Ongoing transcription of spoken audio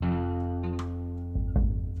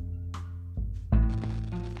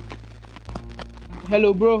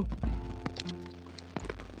Hello, bro.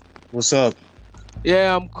 What's up?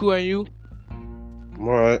 Yeah, I'm cool, and you? I'm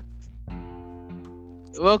alright.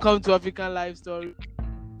 Welcome to African Life Story.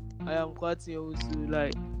 I am Kwati Owusu,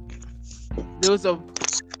 like those of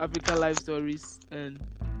African Life Stories. And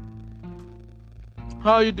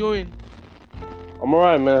how are you doing? I'm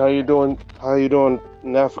alright, man. How you doing? How you doing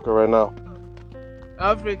in Africa right now?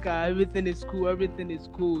 Africa, everything is cool. Everything is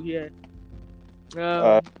cool here.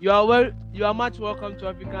 Alright. You are much welcome to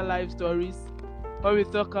African Life Stories, where we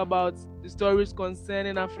talk about the stories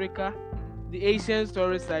concerning Africa, the Asian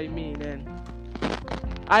stories. I mean, and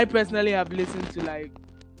I personally have listened to like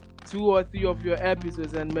 2 or 3 of your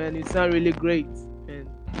episodes, and man, you sound really great. And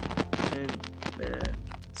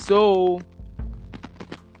so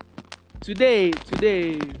today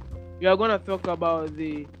we are gonna talk about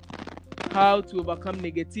the how to overcome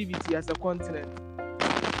negativity as a continent.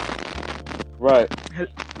 Right. Hel-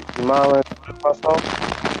 You mind if I introduce myself?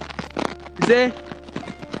 Is it,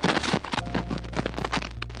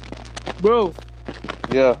 bro?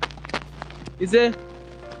 Yeah. Is it?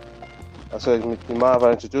 I said, you mind if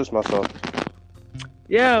I introduce myself?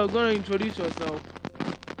 Yeah, we're gonna introduce yourself.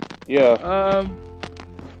 Yeah.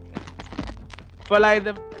 For like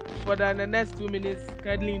the next 2 minutes,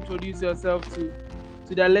 kindly introduce yourself to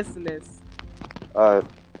the listeners. Alright.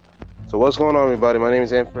 So what's going on, everybody? My name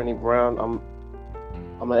is Anthony Brown. I'm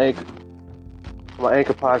an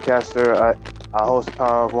anchor podcaster. I host the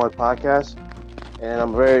Power of One podcast, and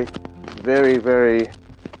I'm very, very, very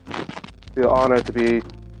feel honored to be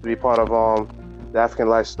part of the African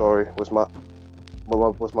Life Story with my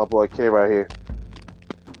boy K right here.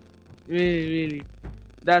 Really.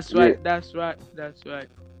 That's right. Yeah. That's right.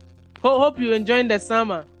 Hope you enjoying the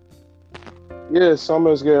summer. Yeah,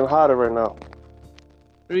 summer's getting hotter right now.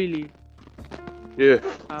 Really. Yeah.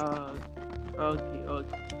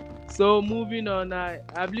 Okay. So moving on,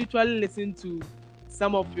 I've literally listened to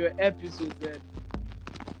some of your episodes, and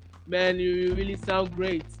man, you really sound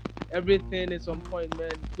great. Everything is on point,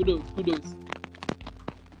 man. Kudos.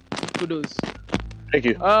 Thank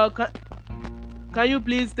you. Can you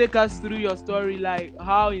please take us through your story, like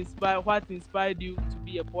what inspired you to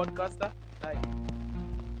be a podcaster? Like,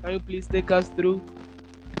 can you please take us through?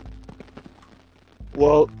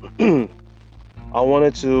 Well, I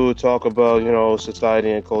wanted to talk about,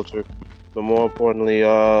 society and culture, but more importantly,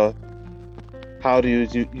 how do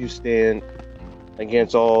you stand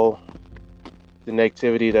against all the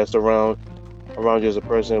negativity that's around you as a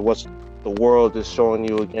person? What's the world is showing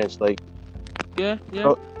you against? Like, Yeah.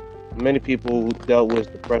 many people who dealt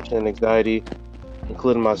with depression and anxiety,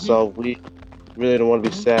 including myself, we really don't want to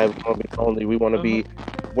be sad. We want to be lonely. We want to be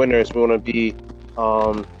winners. We want to be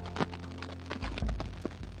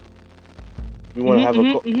we want to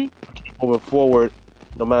have keep moving forward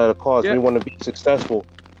no matter the cost. Yeah. We want to be successful.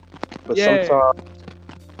 But Yeah. sometimes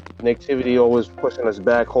negativity always pushing us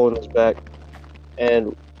back, holding us back,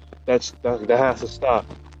 and that has to stop.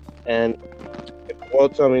 And if the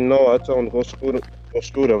world tell me no, I tell them go screw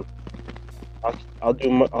them. I'll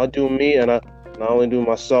do me, and I only do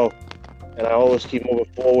myself, and I always keep moving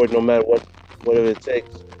forward no matter whatever it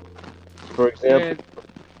takes. For example,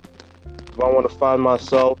 if I want to find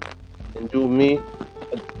myself and do me,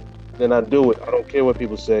 then I do it. I don't care what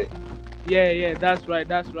people say. Yeah. That's right.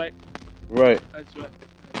 Right. That's right.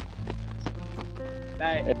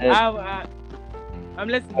 Like, And I'm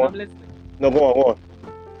listening. no, go on.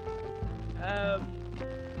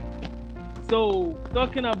 So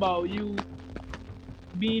talking about you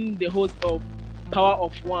being the host of Power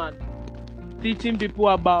of One, teaching people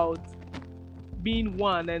about being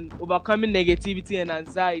one and overcoming negativity and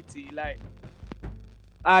anxiety. Like,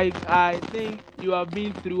 I think you have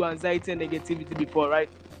been through anxiety and negativity before, right?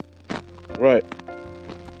 Right.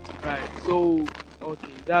 So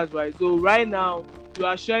okay, that's right. So right now you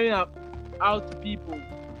are sharing out to people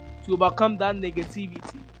to overcome that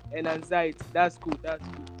negativity and anxiety. That's cool, man.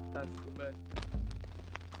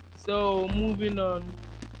 So moving on,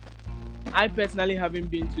 I personally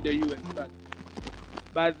haven't been to the US,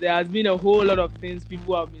 but there has been a whole lot of things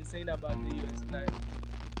people have been saying about the US. Like,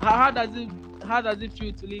 how does it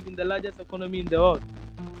feel to live in the largest economy in the world,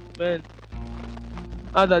 man?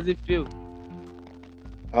 How does it feel?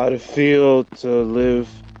 How to feel to live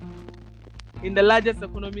in the largest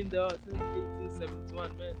economy in the world since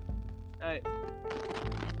 1871, man. Right.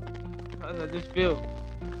 How does it feel?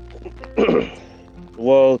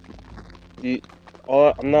 Well,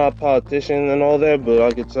 I'm not a politician and all that, but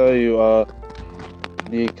I can tell you,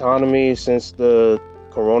 the economy since the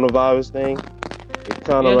coronavirus thing, it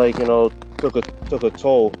kind of like took a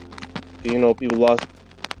toll. People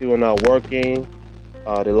are not working.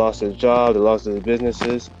 They lost their job, they lost their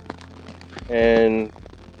businesses, and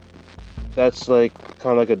that's like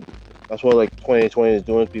kind of like a that's what like 2020 is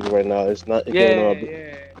doing to people right now. It's not Yeah,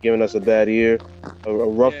 yeah, giving us a bad year, a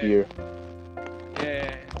rough yeah, year. yeah,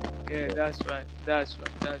 yeah. Yeah. That's right. That's right.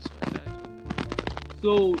 That's right. That's right.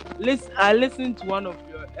 So listen, I listened to one of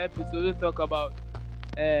your episodes. You talk about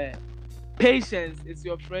uh, patience is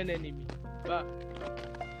your friend enemy. But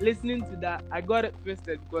listening to that, I got it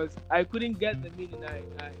twisted because I couldn't get the meaning.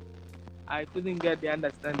 I couldn't get the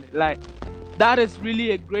understanding. Like that is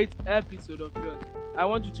really a great episode of yours. I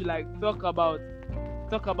want you to like talk about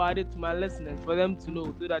it to my listeners for them to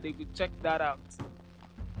know so that they could check that out.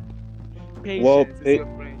 Well, Patience is your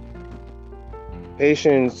friend.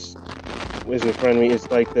 patience is your friend. It's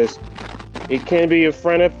like this. It can be your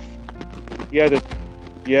friend if you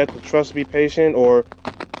have to trust to be patient, or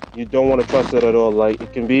you don't want to trust it at all. Like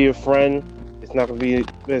it can be your friend. It's not gonna be.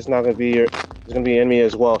 It's not gonna be your. It's gonna be your enemy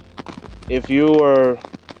as well. If you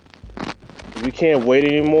can't wait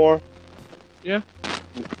anymore. Yeah.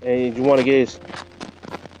 And you want to get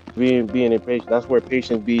being impatient. That's where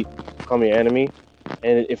patience become your enemy.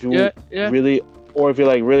 And if you really, or if you're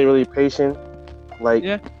like really really patient, like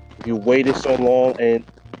if you waited so long and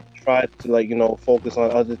try to like focus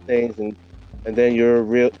on other things, and then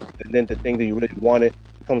and then the thing that you really wanted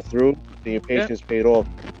come through, then your patience paid off.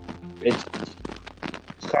 It's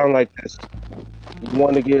kind of like this. You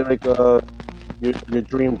want to get like your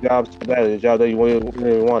dream job so bad, the job that you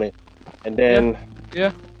really wanted, and then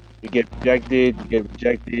you get rejected,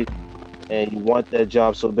 and you want that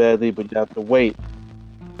job so badly, but you have to wait.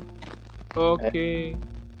 Okay. And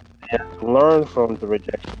you have to learn from the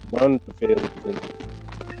rejection, learn the failures, and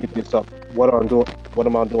think yourself, what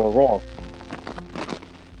am I doing wrong?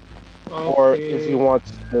 Okay. Or if you want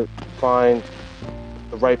to find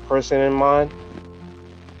the right person in mind,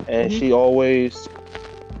 and she always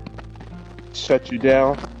shuts you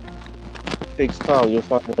down, it takes time. You'll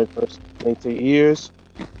find the right person. It may take years,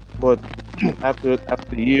 but after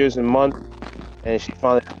years and months, and she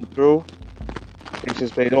finally came through,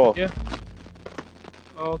 patience paid off. Yeah.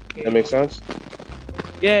 Okay. That makes sense?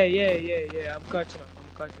 Yeah. I'm catching up.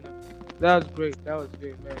 That was great,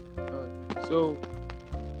 man. So,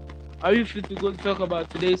 are you fit to go talk about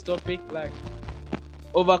today's topic, like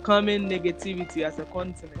overcoming negativity as a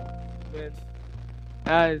continent? Man,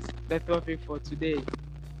 that's the topic for today.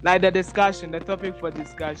 Like the topic for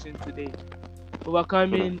discussion today.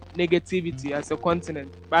 Overcoming negativity as a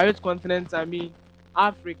continent. By which continent I mean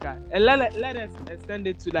Africa. And let us extend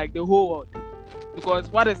it to like the whole world. Because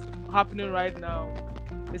what is happening right now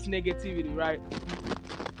is negativity, right?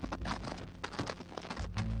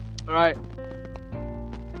 Right.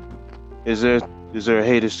 Is there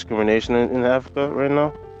hate discrimination in Africa right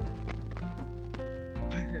now?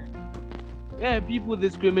 Yeah, people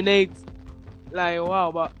discriminate. Like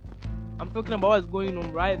wow, but I'm talking about what's going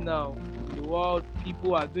on right now in the world.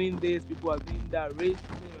 People are doing this, people are doing that,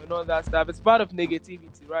 racism and all that stuff. It's part of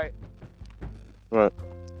negativity, right? Right.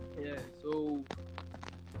 Yeah. So,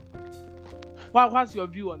 what's your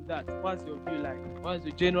view on that? What's your view like? What's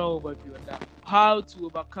your general overview on that? How to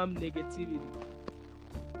overcome negativity?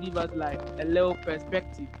 Give us like a little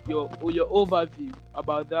perspective, your overview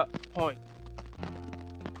about that point.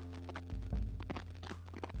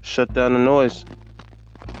 Shut down the noise.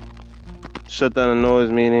 Shut down the noise,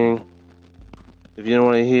 meaning if you don't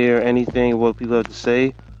want to hear anything what people have to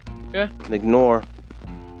say, ignore.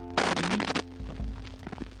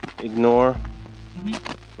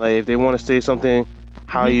 Like if they want to say something,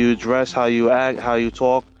 how you dress, how you act, how you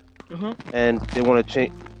talk, and they want to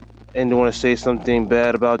change, and they want to say something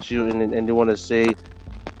bad about you, and they want to say,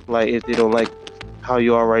 like if they don't like how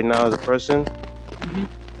you are right now as a person,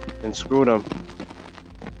 then screw them.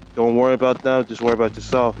 Don't worry about them, just worry about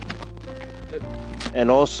yourself.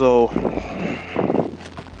 And also,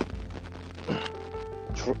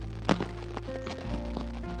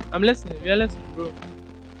 I'm listening. You're listening, bro.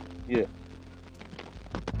 Yeah.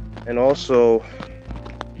 And also,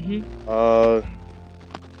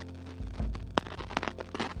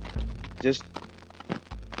 just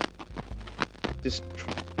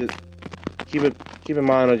keep in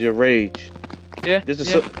mind of your rage. Yeah.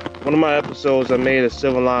 One of my episodes I made a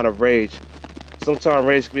silver line of rage. Sometimes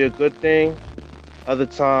rage can be a good thing. Other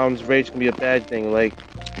times rage can be a bad thing. Like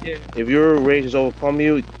if your rage has overcome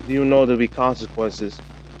you, you know there'll be consequences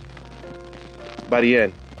by the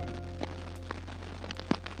end.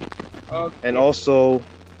 Okay. And also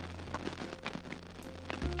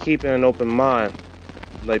keeping an open mind.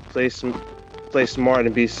 Like play smart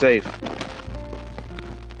and be safe.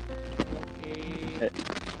 Okay.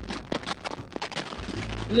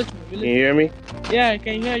 Listen. Can you hear me? Yeah, I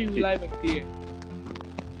can hear you live and clear.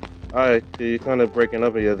 Alright, so you're kind of breaking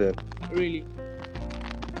up here then. Really?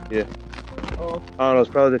 Yeah. Oh, I don't know. It's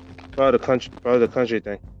probably the country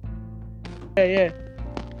thing. yeah.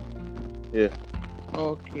 Yeah.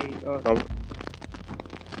 Okay.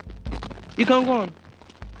 You can go on.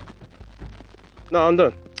 No, I'm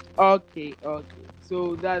done. Okay.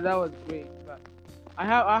 So that was great. But I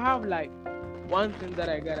have like one thing that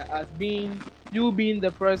I gotta ask. Being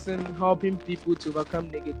the person helping people to overcome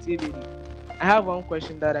negativity, I have one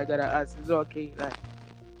question that I gotta ask. Is it okay? Like,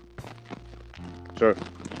 Sure.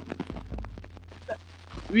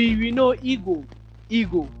 we know ego.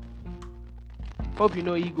 Hope you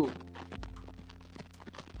know ego.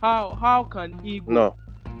 How can ego? No.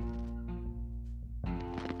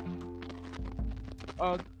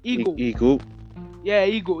 Ego. Ego. Yeah,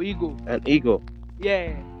 ego. And ego.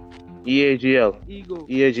 Yeah. EAGL. Ego.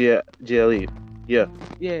 EAGLE. Yeah.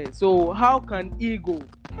 Yeah. So how can ego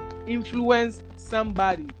influence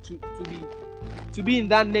somebody to be in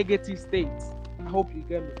that negative state? I hope you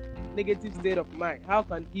get me. Negative state of mind. How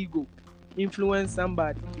can ego influence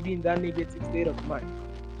somebody to be in that negative state of mind?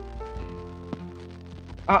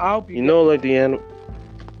 I hope you know, like the animal.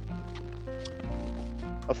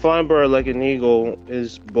 A fine bird like an eagle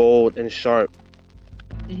is bold and sharp,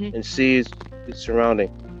 and sees its surrounding.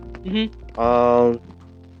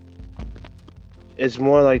 It's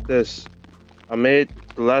more like this. I made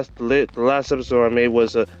the last episode I made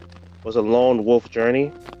was a lone wolf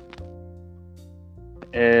journey,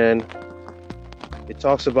 and it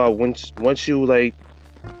talks about once you like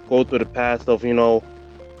go through the path of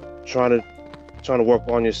trying to work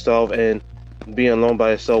on yourself and being alone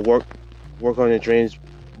by yourself, work on your dreams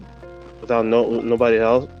without nobody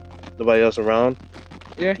else around.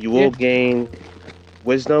 Yeah. You will gain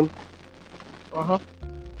wisdom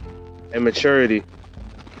and maturity.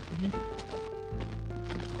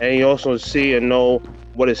 And you also see and know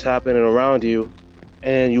what is happening around you,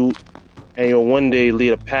 and you'll one day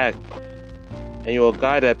lead a pack, and you'll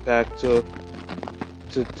guide that pack to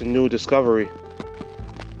new discovery.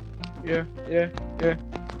 Yeah.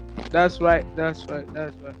 That's right.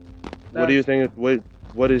 What do you think?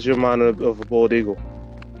 What is your mind of a bald eagle?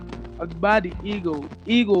 A bad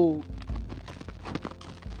ego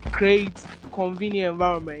creates convenient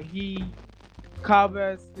environment. He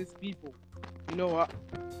covers his people. You know what?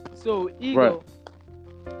 So ego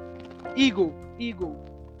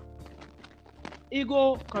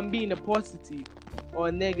can be in a positive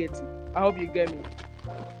or negative. I hope you get me.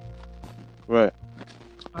 Right.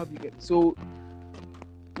 I hope you get me. So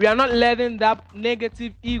we are not letting that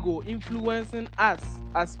negative ego influencing us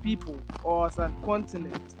as people or as a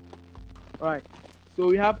continent. Right. So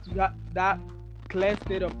we have to have that clear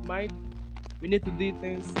state of mind. We need to do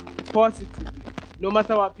things positively. No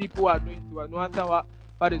matter what people are doing to us, no matter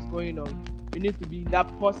what is going on, we need to be in that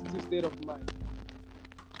positive state of mind.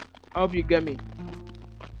 I hope you get me.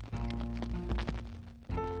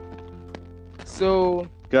 So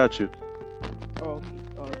got you. Okay.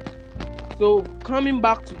 So coming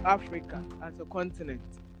back to Africa as a continent.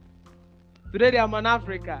 Today I'm in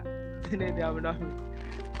Africa. Today I'm in Africa.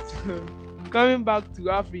 So coming back to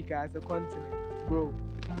Africa as a continent, bro.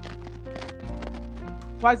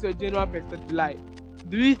 What's your general perspective like?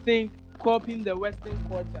 Do you think copying the Western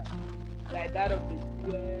culture, like that of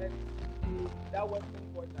the US, that Western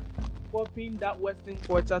culture, copying that Western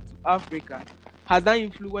culture to Africa, has that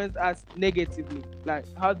influenced us negatively? Like,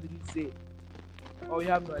 how did you say it? Or you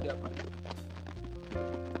have no idea about it?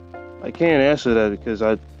 I can't answer that because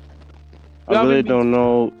I really don't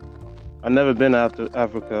know. I've never been after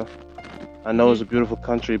Africa. I know it's a beautiful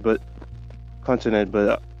continent,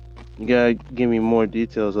 but you gotta give me more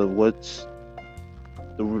details of what's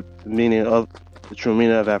the meaning of the true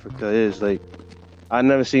meaning of Africa is. Like, I've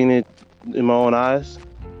never seen it in my own eyes,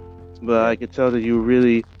 but I can tell that you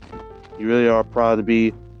really are proud to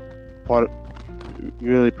be part of.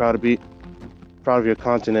 You're really proud of your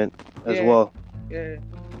continent as well. Yeah.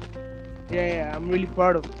 I'm really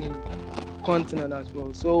proud of the continent as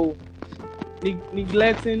well. So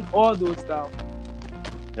neglecting all those stuff.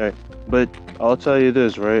 Right, but I'll tell you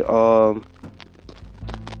this, right?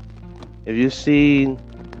 If you see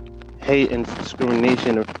hate and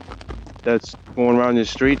discrimination that's going around the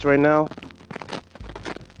streets right now,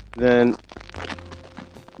 then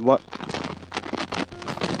why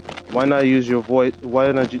not use your voice?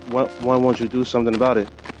 Why won't you do something about it?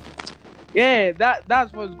 Yeah,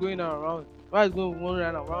 that's what's going on around. What's going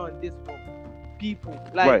on around this world? People,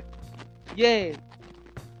 like, right. Yeah,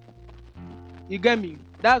 you get me?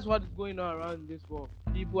 That's what's going on around this world.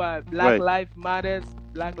 People are Black Lives Matters.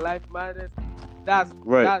 That's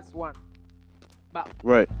right. That's one. But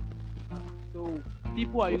Right. so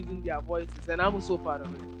people are using their voices, and I'm so part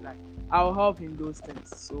of it. Like I'll help in those things.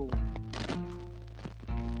 So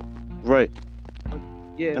Right.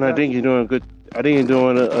 yeah, And I think you're doing good. I think you're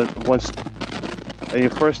doing a once. And your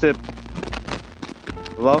first step.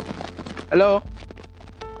 Hello. hello,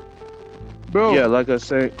 bro. Yeah, like I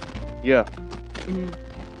say. Yeah, Mhm.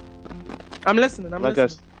 I'm listening. I'm like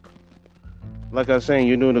listening. like I was saying,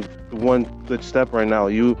 you're doing the one good step right now.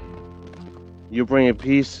 You're bringing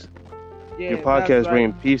peace. Yeah, Your podcast is that's right.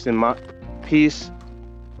 bringing peace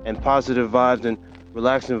and positive vibes and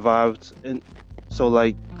relaxing vibes. And so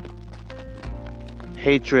like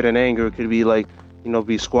hatred and anger could be like,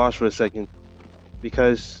 be squashed for a second,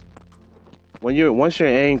 because once you're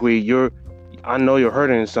angry, I know you're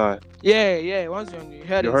hurting inside. Yeah. Once you're on your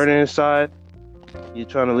head, You're hurting inside. You're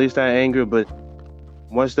trying to release that anger, but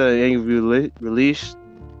once the anger released,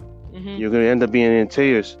 you're gonna end up being in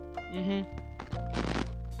tears.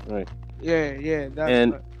 Right. Yeah. That's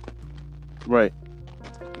And right. right.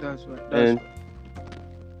 That's right. And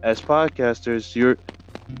as podcasters,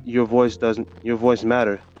 your voice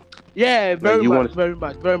matter. Yeah, very you much, want very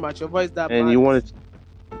much, very much. Your voice that and matters.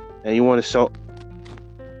 you want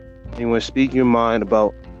to speak your mind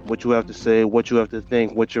about what you have to say, what you have to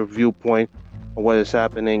think, what's your viewpoint on what is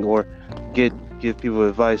happening, or give people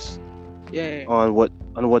advice on what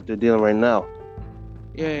they're dealing right now.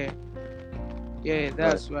 Yeah,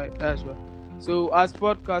 that's right. That's right. So as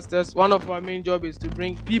podcasters, one of our main job is to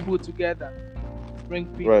bring people together. Bring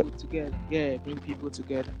people together. Yeah, bring people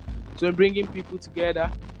together. So in bringing people together,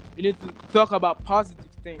 we need to talk about positive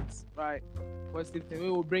things, right? Positive things. We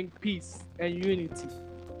will bring peace and unity,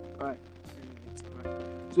 right?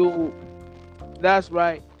 So that's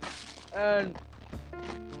right. And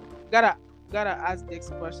gotta ask this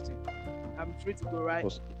question. I'm free to go, right?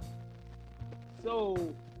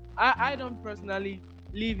 So I don't personally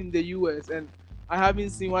live in the US, and I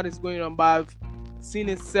haven't seen what is going on, but I've seen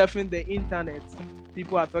it surfing the internet.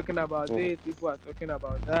 People are talking about this, people are talking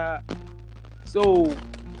about that. So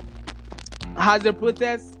has the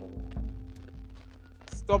protest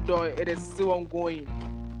stopped, or it is still ongoing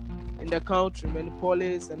in the country,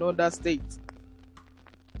 Minneapolis and other states?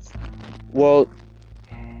 Well,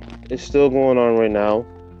 it's still going on right now.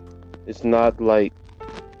 It's not like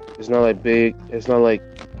big. It's not like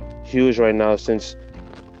huge right now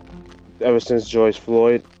ever since George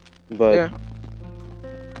Floyd, but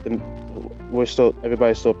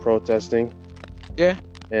everybody's still protesting. Yeah.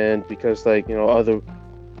 And because other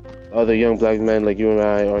young black men like you and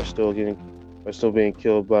I are still being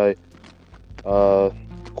killed by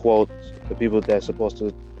quote the people that's supposed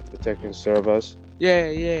to protect and serve us.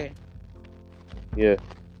 Yeah.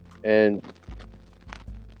 And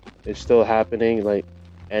it's still happening,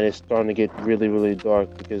 and it's starting to get really, really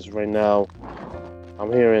dark, because right now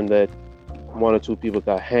I'm hearing that 1 or 2 people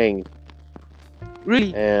got hanged.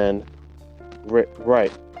 Really? And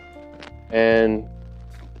right. And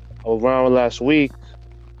around last week,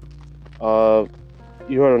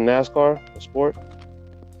 you heard of NASCAR, a sport?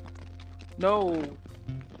 No.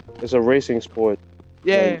 It's a racing sport.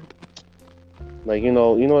 Yeah. Like you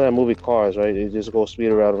know that movie Cars, right? It just goes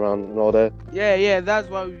speed around and all that. Yeah. That's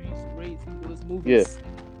why we used to race in those movies. Yeah.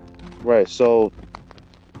 Right. So,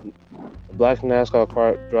 a black NASCAR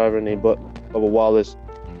car driver named Bubba Wallace,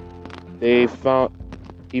 his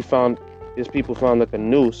people found like a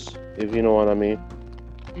noose, if you know what I mean.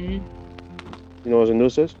 Mm-hmm. You know what a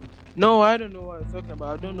noose is? No, I don't know what you're talking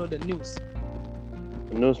about. I don't know the news.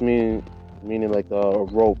 A noose meaning like a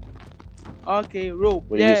rope. Okay, rope.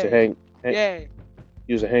 Where they used to hang. Yeah.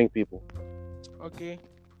 Used to hang people. Okay.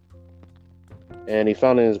 And he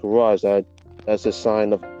found in his garage that's a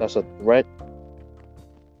sign of that's a threat,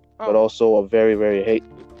 but also a very, very hate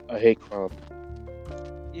crime.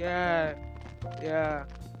 Yeah.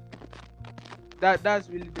 That's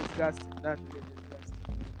really disgusting. That's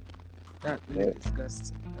really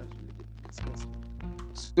disgusting.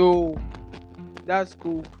 So that's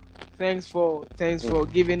cool. Thanks for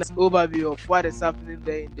giving us overview of what is happening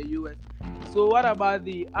there in the US. So what about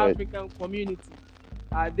the African community?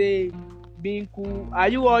 Are they being cool? Are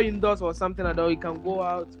you all indoors or something like that? You can go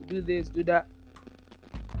out, do this, do that.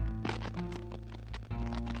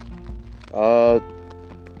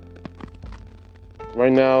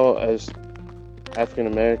 Right now, as African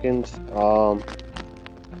Americans, all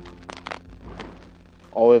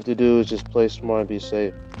we have to do is just play smart and be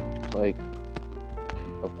safe. Like,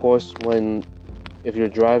 of course, if you're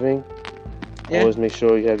driving, always make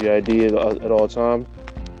sure you have your ID at all times.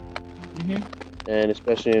 Mm-hmm. And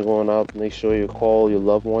especially when you're going out, make sure you call your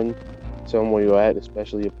loved one, tell them where you're at,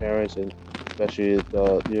 especially your parents and especially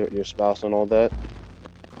your spouse and all that,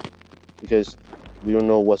 because we don't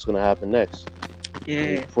know what's gonna happen next.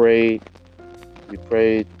 Yeah. We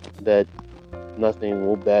pray that nothing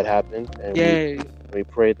will bad happen, and Yeah. we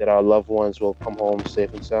pray that our loved ones will come home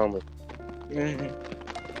safe and soundly. Yeah.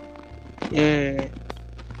 Yeah.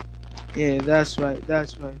 Yeah. That's right.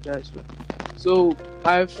 That's right. That's right. So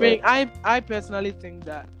I think I personally think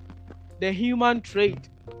that the human trait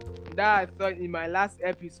that I thought in my last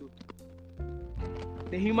episode,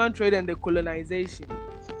 the human trait and the colonization.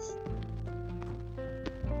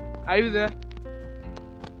 Are you there?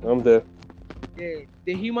 I'm there. Yeah,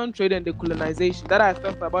 the human trade and the colonization that I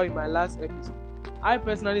talked about in my last episode. I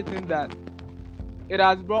personally think that it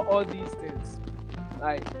has brought all these things.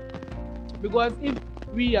 Like, because if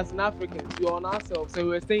we as an Africans, we are on ourselves and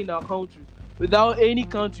we're staying in our country without any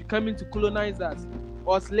country coming to colonize us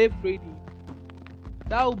or slave trading,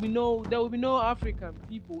 there will be no African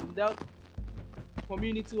people in that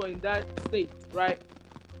community or in that state, right?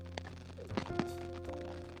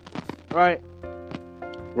 Right.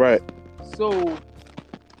 Right. So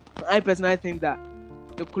I personally think that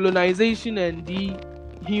the colonization and the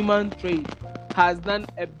human trade has done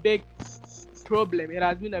a big problem. It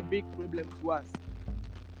has been a big problem to us.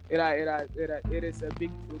 It is a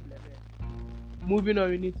big problem. Yeah. Moving on,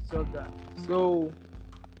 we need to solve that. So,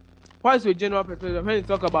 what is your general perspective when you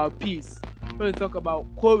talk about peace? When you talk about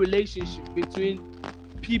co-relationship between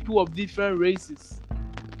people of different races?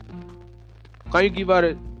 Can you give out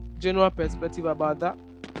a general perspective about that?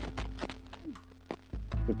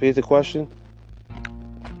 Repeat the question.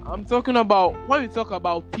 I'm talking about when we talk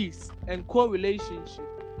about peace and co-relationship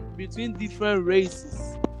between different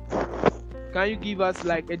races. Can you give us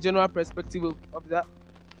like a general perspective of that?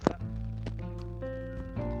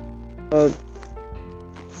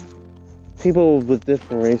 People with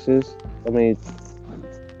different races. I mean,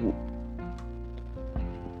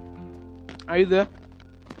 are you there?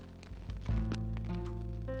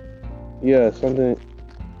 Yeah, something.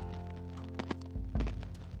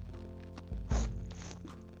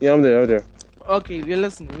 Yeah, I'm there. Okay, we're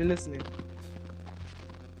listening.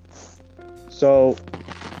 So,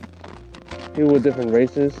 people with different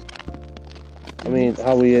races. I mean,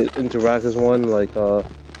 how we interact as one. Like,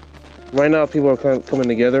 right now, people are kind of coming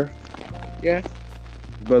together. Yeah.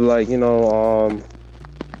 But like, in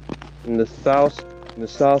the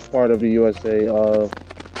south part of the USA,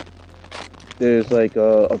 there's like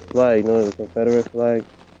a flag, the Confederate flag.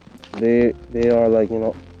 They are like,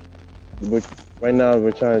 right now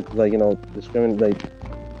we're trying to like, discriminate, like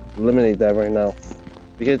eliminate that right now,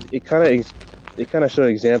 because it kind of shows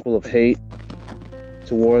an example of hate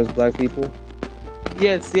towards black people.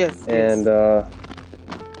 Yes.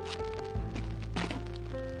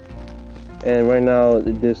 And right now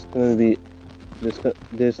there's going to be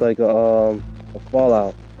there's like a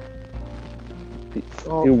fallout.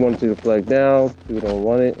 People want to see the flag down. People don't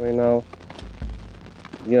want it right now.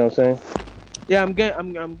 You know what I'm saying? Yeah, I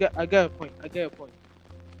get a point.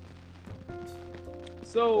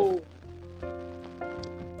 So,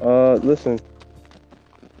 listen.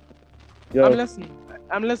 Yo,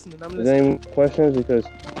 I'm listening. Is there any questions? Because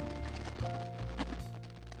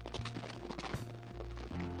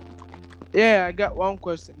yeah, I got one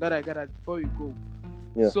question that I got before you go.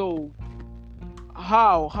 Yeah. So,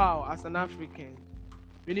 how as an African,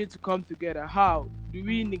 we need to come together. How do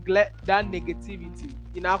we neglect that negativity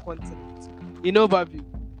in our continent? In overview.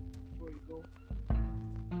 Before you go.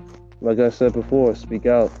 Like I said before, speak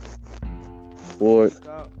out. Or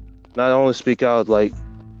not only speak out, like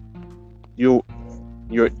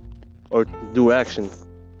or do action.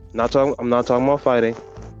 I'm not talking about fighting.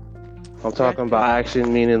 I'm talking about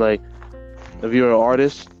action, meaning like if you're an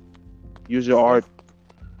artist, use your art.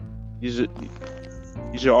 Use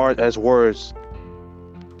your art as words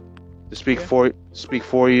to speak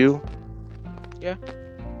for you. Yeah.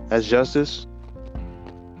 As justice.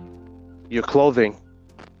 Your clothing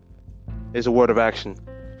is a word of action.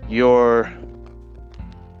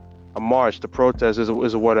 A march, the protest is a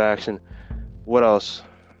word of action. What else?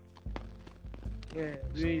 Yeah.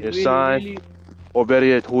 Your sign, or better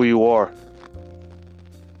yet, who you are.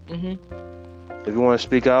 Mm-hmm. If you want to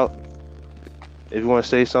speak out, if you want to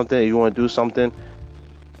say something, if you want to do something,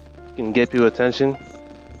 you can get people's attention.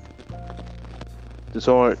 Just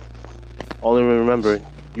only remember,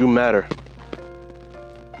 you matter.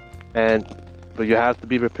 But you have to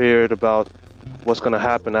be prepared about what's gonna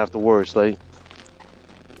happen afterwards. Like,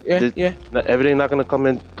 everything not gonna come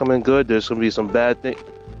in good. There's gonna be some bad thing.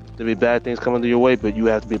 There'll be bad things coming to your way, but you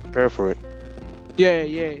have to be prepared for it. Yeah.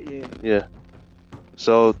 Yeah.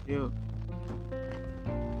 So. Yeah.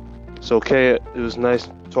 So, Kay, it was nice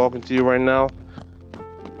talking to you right now.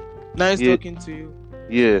 Nice Yeah. talking to you.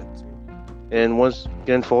 Yeah. And once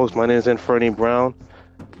again, folks, my name is Fernie Brown,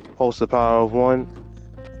 host of Power of One.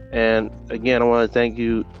 And again, I want to thank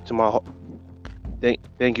you to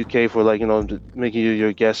thank you, Kay, for making you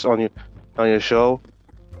your guest on your show.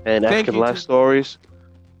 And Thank African you Life too. Stories.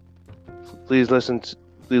 Please listen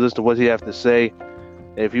to what he have to say.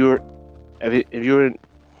 If you're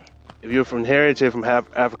from heritage from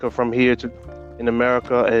Africa, from here to in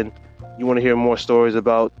America, and you want to hear more stories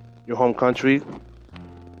about your home country,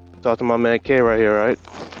 talk to my man K right here, right?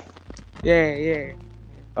 Yeah.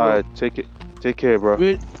 All right, take care, bro.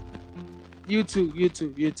 You too.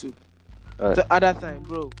 All right. The other time,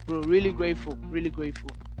 bro. Really grateful.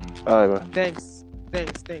 All right, man. Thanks.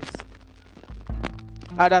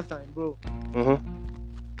 Other time, bro. Mm-hmm.